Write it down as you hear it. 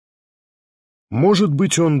Может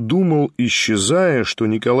быть, он думал, исчезая, что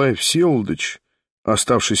Николай Всеволодович,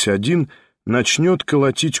 оставшись один, начнет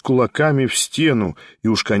колотить кулаками в стену, и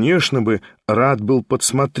уж, конечно бы, рад был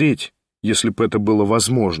подсмотреть, если бы это было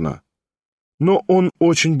возможно. Но он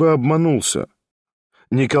очень бы обманулся.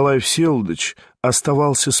 Николай Всеволодович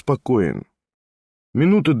оставался спокоен.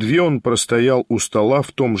 Минуты две он простоял у стола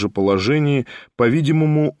в том же положении,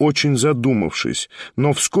 по-видимому, очень задумавшись,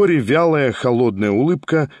 но вскоре вялая холодная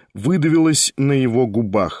улыбка выдавилась на его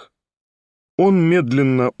губах. Он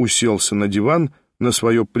медленно уселся на диван, на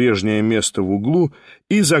свое прежнее место в углу,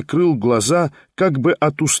 и закрыл глаза как бы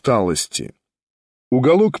от усталости.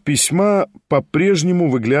 Уголок письма по-прежнему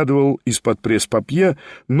выглядывал из-под пресс-папье,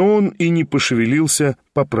 но он и не пошевелился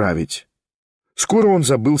поправить. Скоро он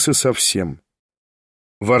забылся совсем.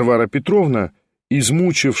 Варвара Петровна,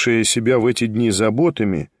 измучившая себя в эти дни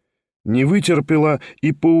заботами, не вытерпела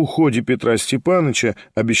и по уходе Петра Степановича,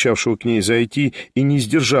 обещавшего к ней зайти и не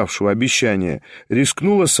сдержавшего обещания,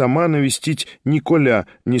 рискнула сама навестить Николя,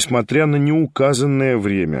 несмотря на неуказанное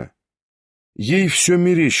время. Ей все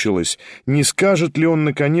мерещилось, не скажет ли он,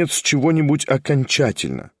 наконец, чего-нибудь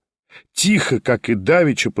окончательно. Тихо, как и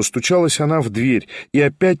давеча, постучалась она в дверь и,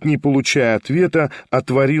 опять не получая ответа,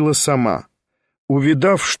 отворила сама.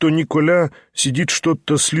 Увидав, что Николя сидит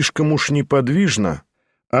что-то слишком уж неподвижно,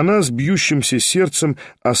 она с бьющимся сердцем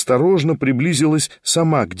осторожно приблизилась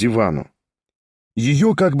сама к дивану.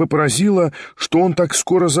 Ее как бы поразило, что он так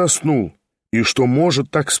скоро заснул, и что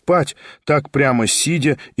может так спать, так прямо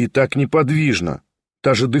сидя и так неподвижно.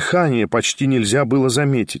 Даже дыхание почти нельзя было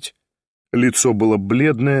заметить. Лицо было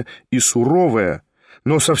бледное и суровое,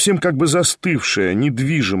 но совсем как бы застывшее,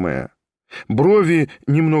 недвижимое. Брови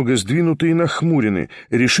немного сдвинуты и нахмурены,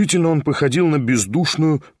 решительно он походил на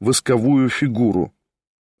бездушную восковую фигуру.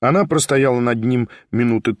 Она простояла над ним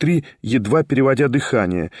минуты 3, едва переводя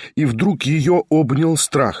дыхание, и вдруг ее обнял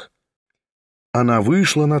страх. Она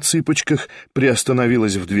вышла на цыпочках,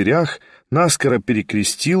 приостановилась в дверях, наскоро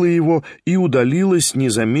перекрестила его и удалилась,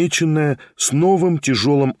 незамеченная, с новым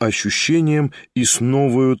тяжелым ощущением и с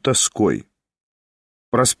новою тоской.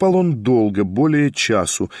 Проспал он долго, более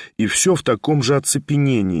часу, и все в таком же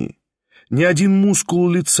оцепенении. Ни один мускул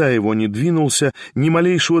лица его не двинулся, ни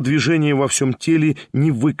малейшего движения во всем теле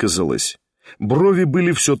не выказалось. Брови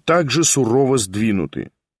были все так же сурово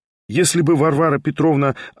сдвинуты. Если бы Варвара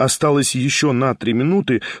Петровна осталась еще на 3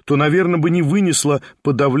 минуты, то, наверное, бы не вынесла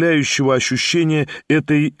подавляющего ощущения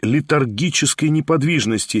этой летаргической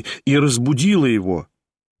неподвижности и разбудила его.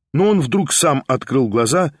 Но он вдруг сам открыл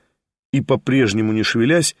глаза и, по-прежнему не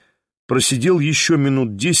шевелясь, просидел еще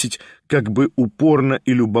минут 10, как бы упорно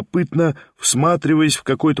и любопытно, всматриваясь в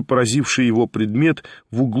какой-то поразивший его предмет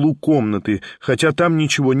в углу комнаты, хотя там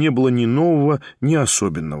ничего не было ни нового, ни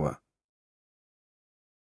особенного.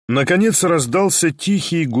 Наконец раздался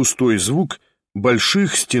тихий густой звук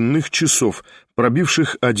больших стенных часов,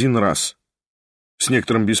 пробивших 1 раз. С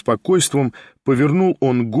некоторым беспокойством повернул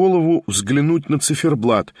он голову взглянуть на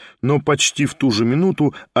циферблат, но почти в ту же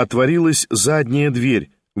минуту отворилась задняя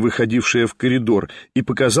дверь, выходившая в коридор, и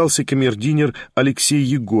показался камердинер Алексей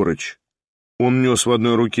Егорыч. Он нес в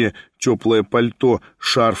одной руке теплое пальто,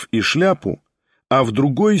 шарф и шляпу, а в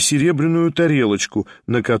другой серебряную тарелочку,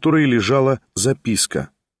 на которой лежала записка.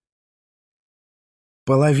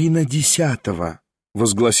 9:30, —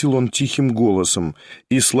 возгласил он тихим голосом,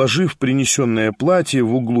 и, сложив принесенное платье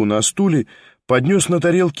в углу на стуле, поднес на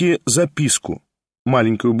тарелке записку,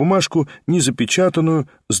 маленькую бумажку, незапечатанную,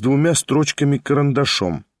 с 2 строчками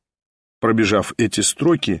карандашом. Пробежав эти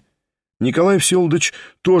строки, Николай Всеволодович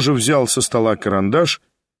тоже взял со стола карандаш,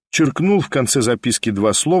 черкнул в конце записки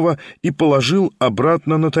 2 слова и положил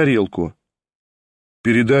обратно на тарелку.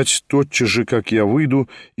 «Передать тотчас же, как я выйду,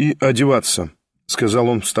 и одеваться», — сказал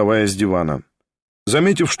он, вставая с дивана.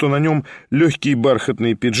 Заметив, что на нем легкий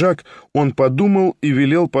бархатный пиджак, он подумал и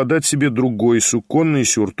велел подать себе другой суконный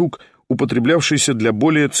сюртук, употреблявшийся для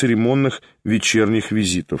более церемонных вечерних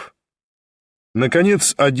визитов.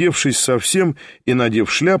 Наконец, одевшись совсем и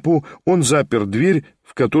надев шляпу, он запер дверь,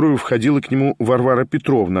 в которую входила к нему Варвара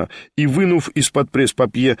Петровна, и, вынув из-под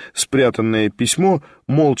пресс-папье спрятанное письмо,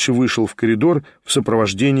 молча вышел в коридор в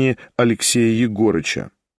сопровождении Алексея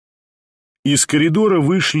Егорыча. Из коридора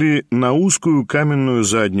вышли на узкую каменную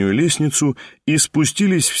заднюю лестницу и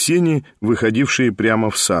спустились в сени, выходившие прямо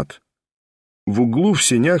в сад. В углу в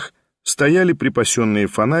сенях стояли припасенный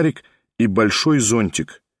фонарик и большой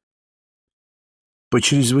зонтик. «По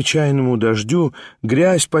чрезвычайному дождю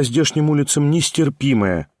грязь по здешним улицам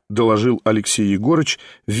нестерпимая», — доложил Алексей Егорыч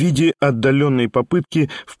в виде отдаленной попытки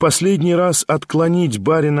в последний раз отклонить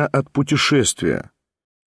барина от путешествия.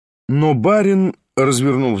 Но барин,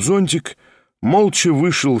 развернув зонтик, молча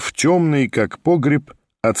вышел в темный, как погреб,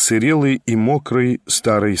 отсырелый и мокрый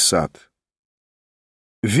старый сад.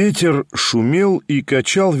 Ветер шумел и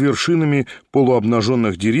качал вершинами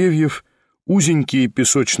полуобнаженных деревьев, узенькие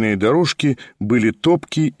песочные дорожки были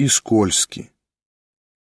топки и скользки.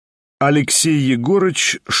 Алексей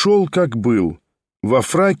Егорыч шел как был, во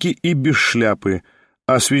фраке и без шляпы,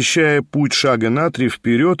 освещая путь шага на 3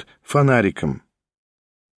 вперед фонариком.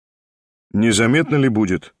 «Незаметно ли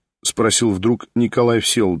будет?» — спросил вдруг Николай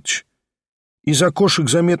Всеволодович. «Из окошек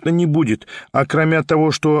заметно не будет, а кроме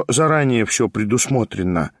того, что заранее все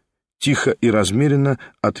предусмотрено», — тихо и размеренно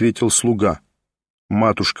ответил слуга.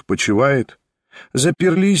 «Матушка почивает?»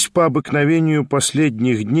 «Заперлись по обыкновению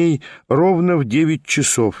последних дней ровно в 9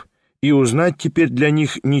 часов, и узнать теперь для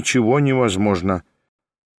них ничего невозможно».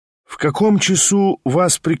 «В каком часу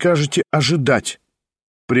вас прикажете ожидать?»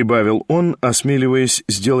 — прибавил он, осмеливаясь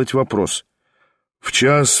сделать вопрос. «В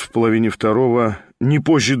 1:30, не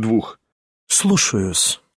позже 2.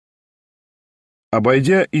 «Слушаюсь».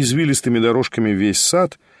 Обойдя извилистыми дорожками весь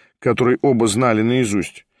сад, который оба знали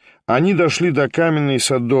наизусть, они дошли до каменной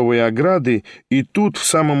садовой ограды и тут, в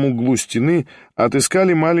самом углу стены,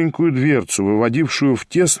 отыскали маленькую дверцу, выводившую в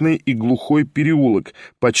тесный и глухой переулок,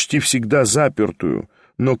 почти всегда запертую,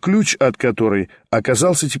 но ключ от которой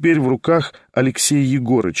оказался теперь в руках Алексея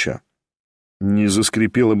Егорыча. «Не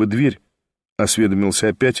заскрипела бы дверь», — осведомился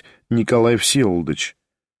опять Николай Всеволодович.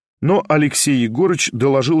 Но Алексей Егорыч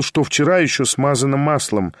доложил, что вчера еще смазано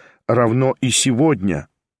маслом, равно и сегодня.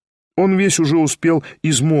 Он весь уже успел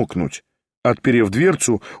измокнуть. Отперев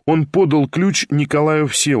дверцу, он подал ключ Николаю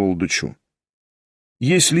Всеволодовичу.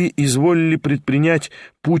 «Если изволили предпринять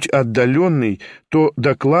путь отдаленный, то,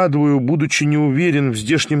 докладываю, будучи не уверен в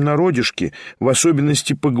здешнем народишке, в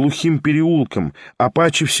особенности по глухим переулкам, а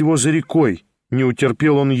паче всего за рекой», — не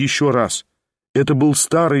утерпел он еще раз. Это был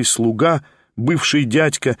старый слуга, бывший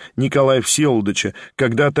дядька Николая Всеволодовича,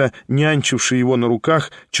 когда-то нянчивший его на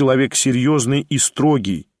руках, человек серьезный и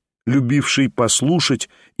строгий, любивший послушать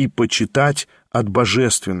и почитать от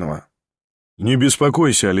божественного. «Не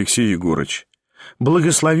беспокойся, Алексей Егорыч».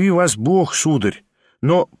 «Благослови вас Бог, сударь,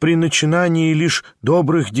 но при начинании лишь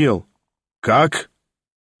добрых дел». «Как?»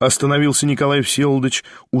 — остановился Николай Всеволодович,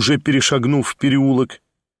 уже перешагнув в переулок.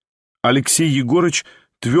 Алексей Егорыч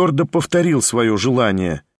твердо повторил свое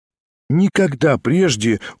желание. Никогда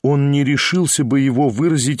прежде он не решился бы его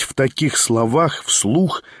выразить в таких словах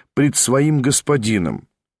вслух пред своим господином.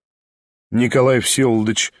 Николай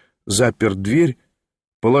Всеволодович запер дверь,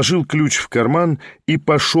 положил ключ в карман и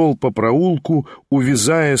пошел по проулку,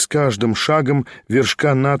 увязая с каждым шагом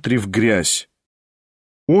вершка на 3 в грязь.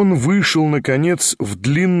 Он вышел, наконец, в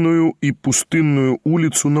длинную и пустынную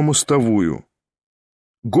улицу на мостовую.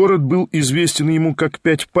 Город был известен ему как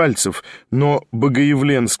 5 пальцев, но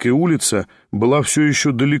Богоявленская улица была все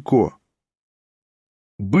еще далеко.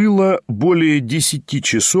 Было более 10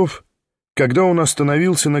 часов, когда он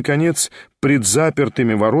остановился, наконец, пред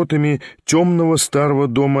запертыми воротами темного старого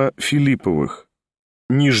дома Филипповых.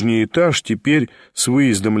 Нижний этаж теперь с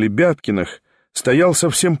выездом Лебяткиных стоял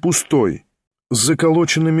совсем пустой, с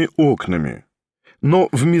заколоченными окнами. Но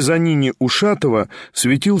в мезонине у Шатова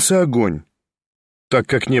светился огонь. Так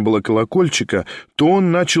как не было колокольчика, то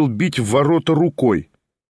он начал бить в ворота рукой.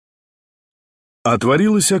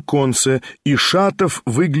 Отворилось оконце, и Шатов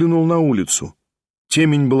выглянул на улицу.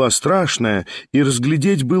 Темень была страшная, и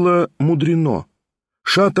разглядеть было мудрено.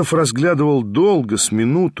 Шатов разглядывал долго, с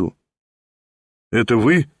минуту. «Это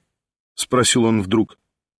вы?» — спросил он вдруг.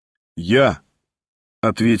 «Я», —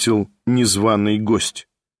 ответил незваный гость.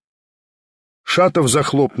 Шатов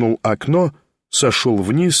захлопнул окно, сошел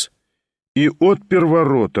вниз и отпер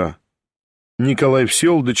ворота. Николай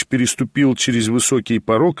Всеволодович переступил через высокий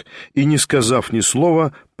порог и, не сказав ни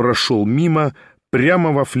слова, прошел мимо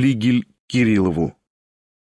прямо во флигель Кириллову.